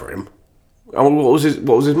 Bad for him. I mean, what was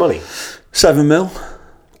his money? 7 mil.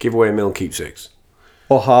 Give away 1 mil, keep 6.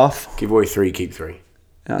 Or half. Give away 3, keep 3.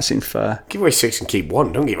 Yeah, that seems fair. Give away 6 and keep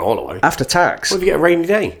 1. Don't give it all away. After tax. What if you get a rainy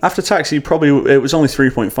day? After tax, it was only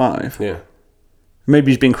 3.5. Yeah.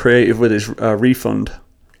 Maybe he's been creative with his refund.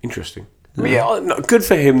 Interesting. Yeah, good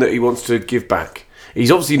for him that he wants to give back. He's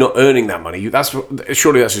obviously not earning that money.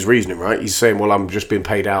 Surely that's his reasoning, right? He's saying, well, I'm just being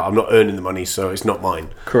paid out. I'm not earning the money, so it's not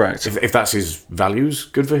mine. Correct. If that's his values,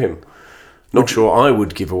 good for him. Not sure I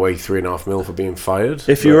would give away 3.5 mil for being fired.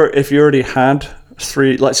 If you already had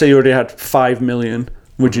let's say you already had 5 million,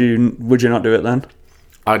 would you not do it then?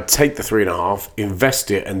 I'd take the 3.5,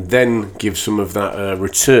 invest it, and then give some of that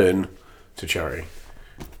return to charity.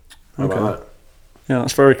 How about that? Yeah,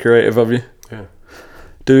 that's very creative of you. Yeah.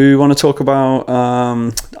 Do you want to talk about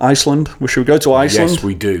Iceland? Should we go to Iceland? Yes,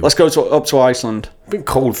 we do. Let's go up to Iceland. Been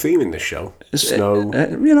cold theme in this show. Snow.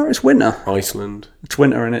 It's winter. Iceland. It's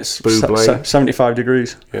winter and it's Bublé. 75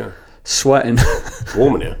 degrees. Yeah. Sweating. It's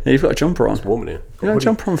warm in here. Yeah, you've got a jumper on. It's warm in here. You got a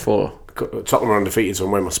jumper on for? Tottenham are undefeated, so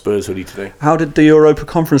I'm wearing my Spurs hoodie today. How did the Europa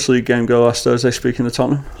Conference League game go last Thursday, speaking of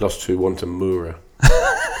Tottenham? Lost 2-1 to Mura.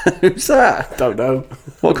 Who's that? Don't know.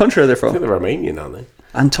 What country are they I from? think they're Romanian, aren't they?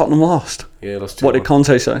 And Tottenham lost. Yeah, lost 2-1. What did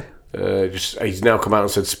Conte say? He's now come out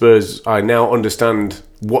and said, Spurs, I now understand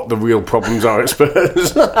what the real problems are at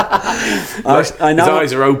Spurs. His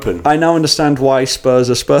eyes are open. I now understand why Spurs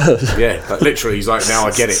are Spurs. Yeah, literally, he's like, now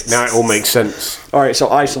I get it. Now it all makes sense. All right, so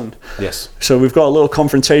Iceland. Yes. So we've got a little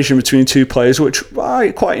confrontation between two players, which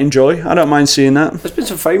I quite enjoy. I don't mind seeing that. There's been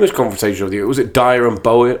some famous confrontation of the year. Was it Dyer and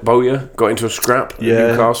Bowyer got into a scrap at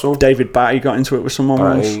Newcastle? David Batty got into it with someone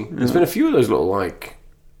once. There's been a few of those little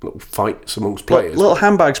fights amongst players. Little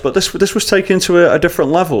handbags, but this was taken to a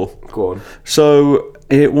different level. Go on. So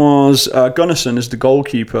it was Gunnarsson is the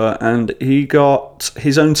goalkeeper, and he got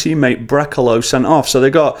his own teammate Brekalo sent off. So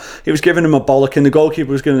he was giving him a bollocking. The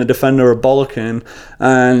goalkeeper was giving the defender a bollocking,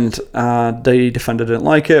 and the defender didn't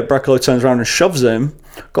like it. Brekalo turns around and shoves him.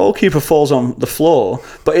 Goalkeeper falls on the floor,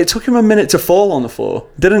 but it took him a minute to fall on the floor.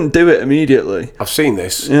 Didn't do it immediately. I've seen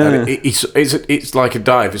this. Yeah. And it's like a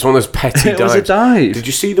dive. It's one of those petty dives. It was a dive. Did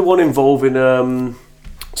you see the one involving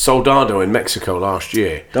Soldado in Mexico last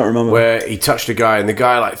year. Don't remember. Where he touched a guy and the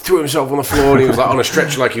guy like threw himself on the floor and he was like on a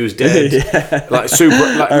stretcher like he was dead. Like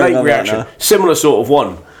super, like late reaction. Similar sort of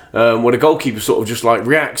one. Where the goalkeeper sort of just like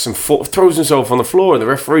reacts and throws himself on the floor and the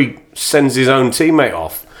referee sends his own teammate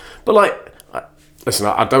off. But like, listen,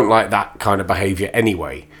 I don't like that kind of behaviour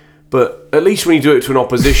anyway. But at least when you do it to an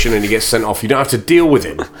opposition and he gets sent off, you don't have to deal with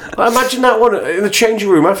him. Like, imagine that one in the changing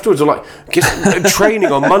room afterwards, or like training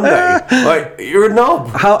on Monday. Like, you're a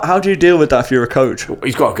knob. How do you deal with that if you're a coach?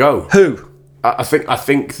 He's got to go. Who? I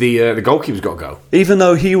think the goalkeeper's got to go. Even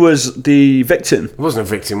though he was the victim. He wasn't a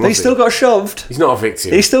victim, was he? He still got shoved. He's not a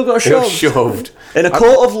victim. He still got shoved. He got shoved. In a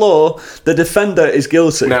court of law, the defender is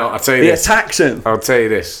guilty. Now, I'll tell you this. He attacks him. I'll tell you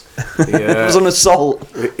this. It was an assault.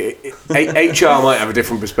 HR might have a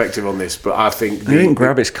different perspective on this, but I think... He didn't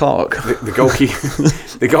grab his cock.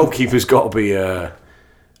 The goalkeeper's got to be...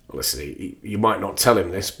 Listen, you might not tell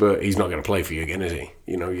him this, but he's not going to play for you again, is he?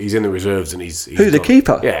 You know, he's in the reserves and he's Who, the gone.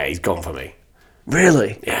 keeper? Yeah, he's gone for me.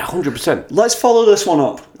 Really? Yeah, 100%. Let's follow this one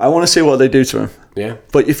up. I want to see what they do to him. Yeah.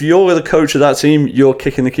 But if you're the coach of that team, you're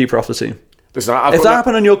kicking the keeper off the team. Listen, if that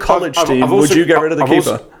happened on your college team, would you get rid of the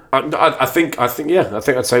keeper? I think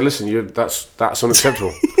I'd say, listen, that's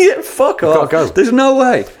unacceptable. Yeah, fuck off. Go. There's no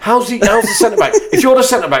way. How's the centre back? If you're the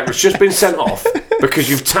centre back that's just been sent off because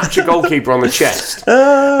you've tapped your goalkeeper on the chest,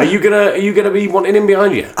 are you gonna be wanting him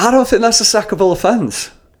behind you? I don't think that's a sackable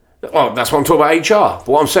offence. Well, that's what I'm talking about HR. But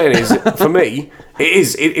what I'm saying is, for me, it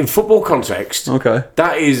is in football context. Okay.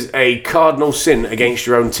 That is a cardinal sin against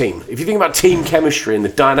your own team. If you think about team chemistry and the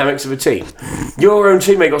dynamics of a team, your own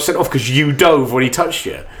teammate got sent off because you dove when he touched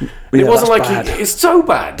you. It wasn't like it's so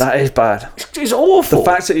bad. That is bad. It's awful. The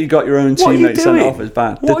fact that you got your own teammate sent off is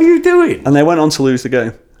bad. What are you doing? And they went on to lose the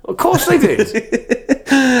game. Of course they did.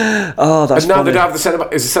 Oh, that's and now funny. they have the centre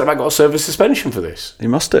back. Is the centre back got to serve a suspension for this? He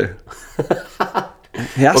must do.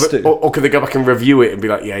 He has to. Or could they go back and review it and be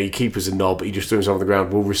like, yeah, your keeper's a knob, but he just threw himself on the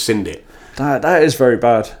ground. We'll rescind it. That is very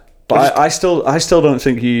bad. But I still don't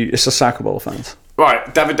think it's a sackable offence.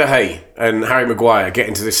 Right, David De Gea and Harry Maguire get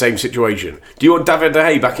into the same situation. Do you want David De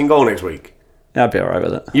Gea back in goal next week? Yeah, I'd be alright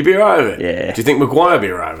with it. You'd be alright with it? Yeah. Do you think Maguire would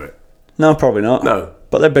be alright with it? No, probably not. No.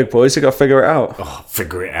 But they're big boys, they got to figure it out. Oh,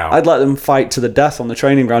 figure it out. I'd let them fight to the death on the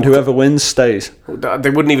training ground. Whoever wins stays. They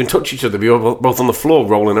wouldn't even touch each other. They'd be both on the floor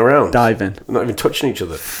rolling around. Diving. They're not even touching each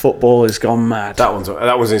other. Football has gone mad. That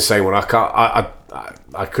was insane one.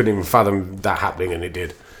 I couldn't even fathom that happening, and it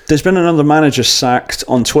did. There's been another manager sacked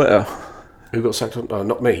on Twitter. Who got sacked on? Oh,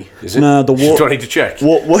 not me, is it? No, Do I need to check?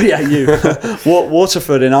 Yeah, you.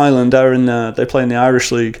 Waterford in Ireland, they play in the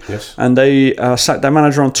Irish League. Yes. And they sacked their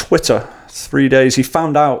manager on Twitter. 3 days. He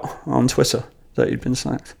found out on Twitter that he'd been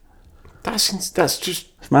sacked. That's just...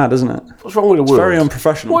 It's mad, isn't it? What's wrong with the world? It's very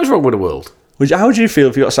unprofessional. What is wrong with the world? How would you feel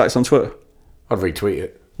if you got sacked on Twitter? I'd retweet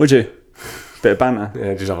it. Would you? Bit of banter.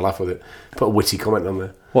 Yeah, just have a laugh with it. Put a witty comment on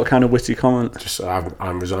there. What kind of witty comment? Just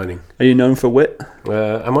I'm resigning. Are you known for wit?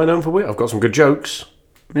 Am I known for wit? I've got some good jokes.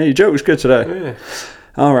 Yeah, your joke was good today. Yeah.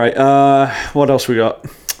 All right. What else we got?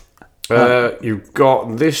 You've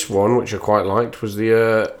got this one, which I quite liked, was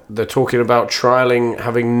they're talking about trialling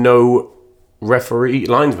having no referee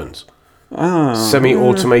linesmen.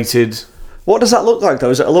 Semi-automated. What does that look like, though?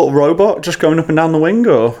 Is it a little robot just going up and down the wing,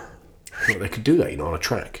 or...? Well, they could do that, on a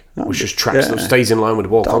track. Which just tracks that stays in line with the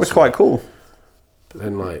ball. That would be quite cool. But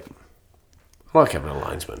then, I like having a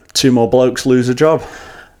linesman. 2 more blokes lose a job.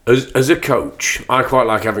 As a coach, I quite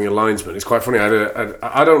like having a linesman. It's quite funny.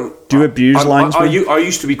 I don't... Do you abuse linesmen? I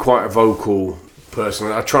used to be quite a vocal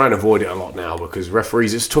person. I try and avoid it a lot now because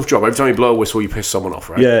referees, it's a tough job. Every time you blow a whistle, you piss someone off,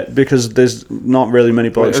 right? Yeah, because there's not really many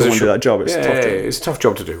blokes that want to do that job. It's tough. It's a tough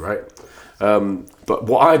job to do, right? But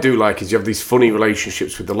what I do like is you have these funny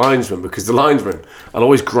relationships with the linesman, because the linesman, I'll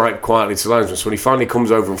always gripe quietly to the linesman. So when he finally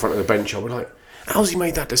comes over in front of the bench, I'll be like, how's he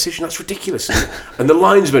made that decision? That's ridiculous. And the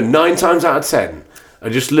linesman, 9 times out of 10, are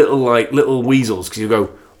just little weasels, because you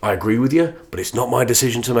go, I agree with you, but it's not my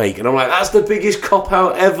decision to make. And I'm like, that's the biggest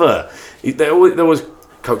cop-out ever. There was,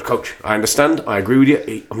 coach, I understand, I agree with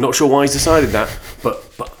you. I'm not sure why he's decided that, but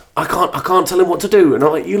I can't tell him what to do. And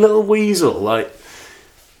I'm like, you little weasel,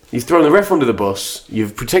 you've thrown the ref under the bus,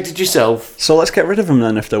 you've protected yourself. So let's get rid of them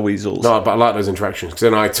then if they're weasels. No, but I like those interactions, because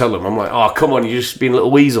then I tell them, I'm like, oh, come on, you're just being a little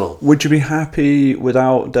weasel. Would you be happy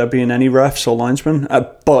without there being any refs or linesmen?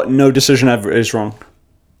 But no decision ever is wrong.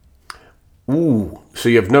 Ooh, so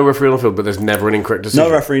you have no referee on the field, but there's never an incorrect decision.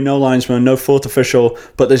 No referee, no linesman, no fourth official,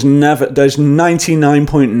 but there's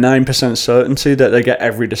 99.9% certainty that they get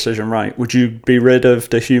every decision right. Would you be rid of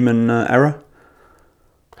the human error?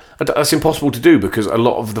 That's impossible to do because a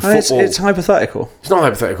lot of the football... It's hypothetical. It's not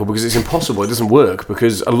hypothetical because it's impossible. It doesn't work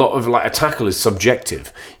because a lot of a tackle is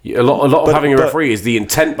subjective. A lot of having a referee is the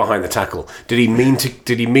intent behind the tackle. Did he mean to?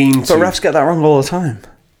 But refs get that wrong all the time.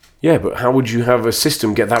 Yeah, but how would you have a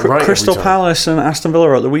system get that right? Crystal every time? Palace and Aston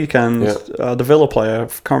Villa at the weekend. Yeah. The Villa player, I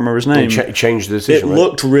can't remember his name. He changed the decision. It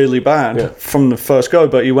looked really bad from the first go,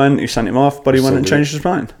 but he sent him off, but he went and changed his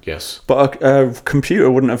mind. Yes, but a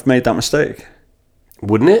computer wouldn't have made that mistake.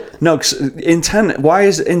 Wouldn't it? No, 'cause intent. Why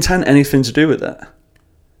is intent anything to do with it?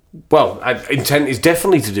 Well, intent is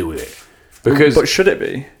definitely to do with it. Because, but should it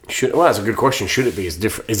be? Well, that's a good question. Should it be?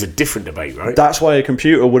 Is a different debate, right? That's why a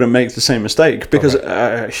computer wouldn't make the same mistake, because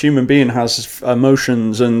a human being has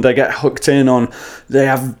emotions and they get hooked in on. They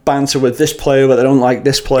have banter with this player, but they don't like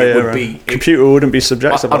this player. Computer wouldn't be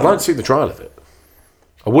subjective. I'd like to see the trial of it.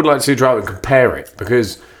 I would like to see the trial and compare it,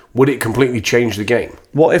 because would it completely change the game?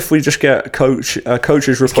 What if we just get coaches replaced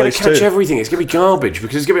too? It's going to catch everything. It's going to be garbage,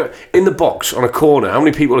 because it's going to be like, in the box on a corner. How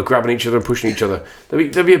many people are grabbing each other and pushing each other?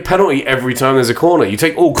 There'll be a penalty every time there's a corner. You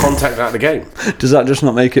take all contact out of the game. Does that just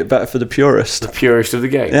not make it better for the purist? The purist of the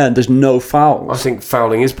game. Yeah, and there's no fouls. I think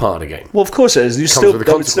fouling is part of the game. Well, of course it is. There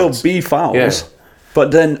would still be fouls. Yeah.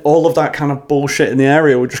 But then all of that kind of bullshit in the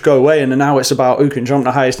area would just go away, and then now it's about who can jump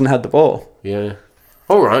the highest and head the ball. Yeah.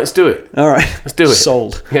 All right, let's do it. All right. Let's do it.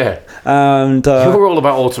 Sold. Yeah. And you're all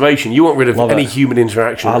about automation. You want rid of any human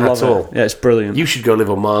interaction at all. Yeah, it's brilliant. You should go live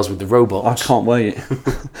on Mars with the robots. I can't wait.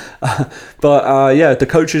 But the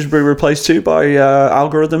coaches will be replaced too by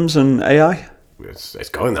algorithms and AI. It's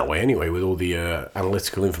going that way anyway with all the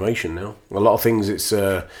analytical information now. A lot of things, it's...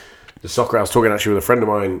 the soccer, I was talking actually with a friend of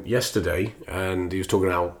mine yesterday, and he was talking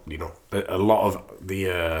about, a lot of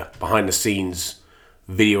the behind-the-scenes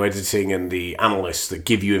video editing and the analysts that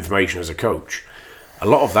give you information as a coach. A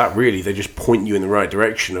lot of that, really, they just point you in the right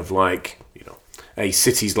direction of,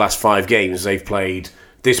 City's last 5 games, they've played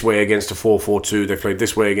this way against a 4-4-2, they've played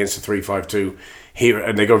this way against a 3-5-2, here,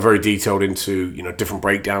 and they go very detailed into, different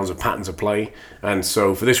breakdowns of patterns of play. And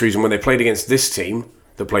so, for this reason, when they played against this team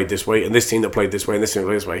that played this way, and this team that played this way, and this team that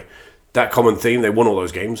played this way, that common theme, they won all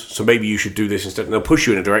those games, so maybe you should do this instead. And they'll push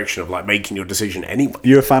you in a direction of, making your decision anyway.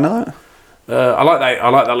 You a fan of that? I like that. I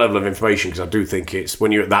like that level of information, because I do think it's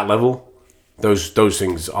when you're at that level, those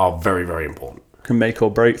things are very, very important. Can make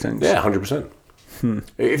or break things. Yeah, 100%.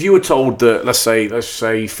 If you were told that, let's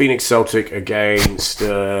say Phoenix Celtic against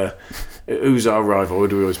who's our rival? Who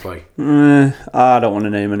do we always play? I don't want to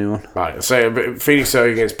name anyone. Right, say Phoenix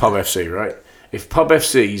Celtic against Pub FC, right? If Pub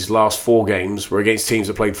FC's last 4 games were against teams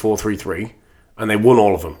that played 4-3-3 and they won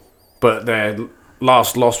all of them, but their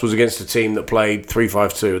last loss was against a team that played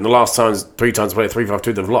 3-5-2, and the last 3 times they played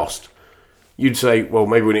 3-5-2, they've lost. You'd say, well,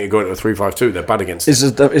 maybe we need to go into a 3-5-2. They're bad against it.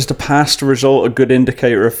 Is the past result a good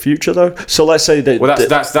indicator of future, though? So let's say that... Well,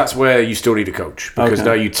 that's where you still need a coach, because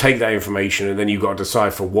now you take that information and then you've got to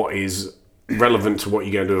decide for what is relevant to what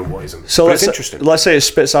you're going to do and what isn't. So it's interesting. Let's say it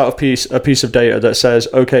spits out a piece of data that says,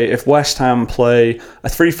 okay, if West Ham play a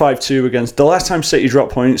 3-5-2 against... The last time City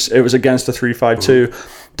dropped points, it was against a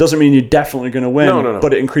 3-5-2. Doesn't mean you're definitely going to win, no.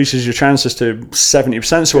 but it increases your chances to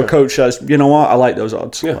 70%. So a coach says, you know what, I like those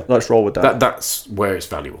odds. Yeah. Let's roll with that. That's where it's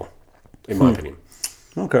valuable, in my opinion.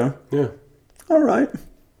 Okay. Yeah. All right.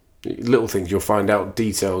 Little things, you'll find out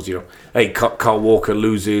details. Hey, Carl Walker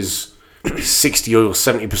loses 60 or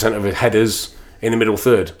 70% of his headers in the middle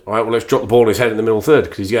third. All right, well, let's drop the ball in his head in the middle third,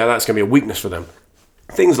 because that's going to be a weakness for them.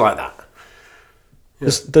 Things like that. Yeah.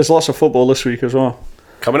 There's lots of football this week as well.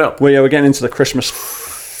 Coming up. Well, yeah, we're getting into the Christmas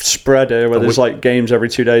spread here, where there's games every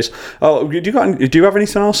 2 days. Oh, do you have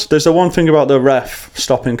anything else? There's the one thing about the ref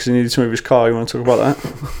stopping because he needed to move his car. You want to talk about that?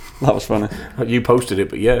 That was funny. You posted it,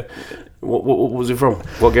 but yeah. What was it from?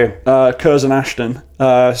 What game? Curzon and Ashton.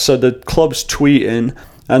 So the club's tweeting,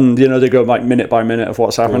 and they go minute by minute of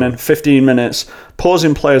what's happening. 15 minutes.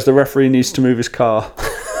 Pausing players. The referee needs to move his car.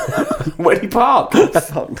 Where did he park?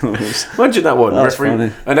 Fuck knows. Imagine that one. That's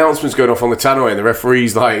funny. Announcements going off on the tannoy and the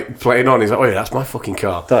referee's playing on. He's like, oh yeah, that's my fucking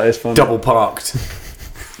car. That is funny. Double parked.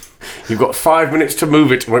 You've got 5 minutes to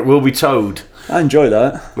move it or it will be towed. I enjoy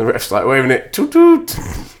that. The ref's waving it. Toot toot.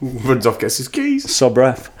 Runs off, gets his keys. Sub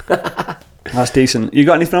ref. That's decent. You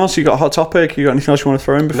got anything else? You got a hot topic? You got anything else you want to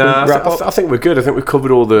throw in before we wrap up? I think we're good. I think we've covered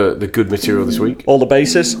all the good material this week. All the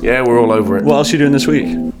bases? Yeah, we're all over it. What else are you doing this week?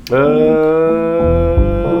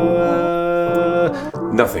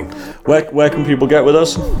 Nothing. Where can people get with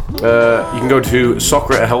us? You can go to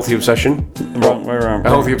Soccer at a Healthy Obsession. Wrong way around. A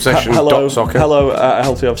Healthy Obsession. Soccer. Hello at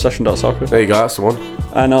healthyobsession.soccer. There you go, that's the one.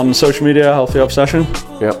 And on social media, Healthy Obsession.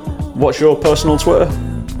 Yep. What's your personal Twitter?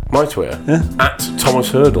 My Twitter? Yeah. At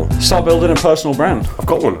Thomas Hurdle. Start building a personal brand. I've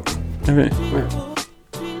got one. Okay. Yeah.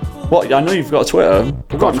 What? I know you've got a Twitter.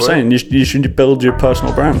 What I'm Twitter. saying, you should build your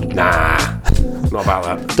personal brand. Nah, not about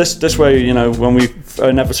that. This way, you know, when we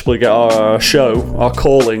inevitably get our show, our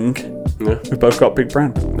calling, Yeah. we've both got a big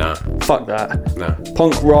brand. Nah, Fuck that. nah.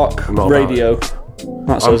 Punk rock Not about radio.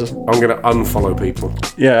 That's I'm us. going to unfollow people.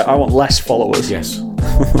 Yeah, I want less followers. Yes.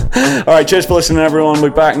 All right, cheers for listening, everyone.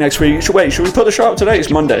 We're back next week. Should we put the show up today? It's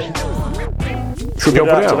Monday. Should we put it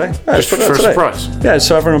out today? Yeah, let's Just put it for out a today. surprise. Yeah,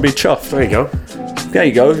 so everyone will be chuffed. There you go. There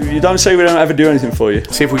you go. You don't say we don't ever do anything for you.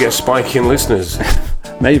 See if we get a spike in listeners.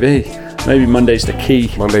 Maybe Monday's the key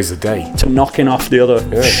Monday's the day. to knocking off the other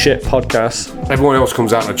shit podcasts. Everyone else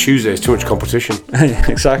comes out on a Tuesday. It's too much competition.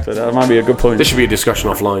 Exactly. That might be a good point. This should be a discussion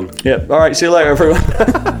offline. Yeah. All right. See you later,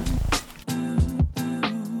 everyone.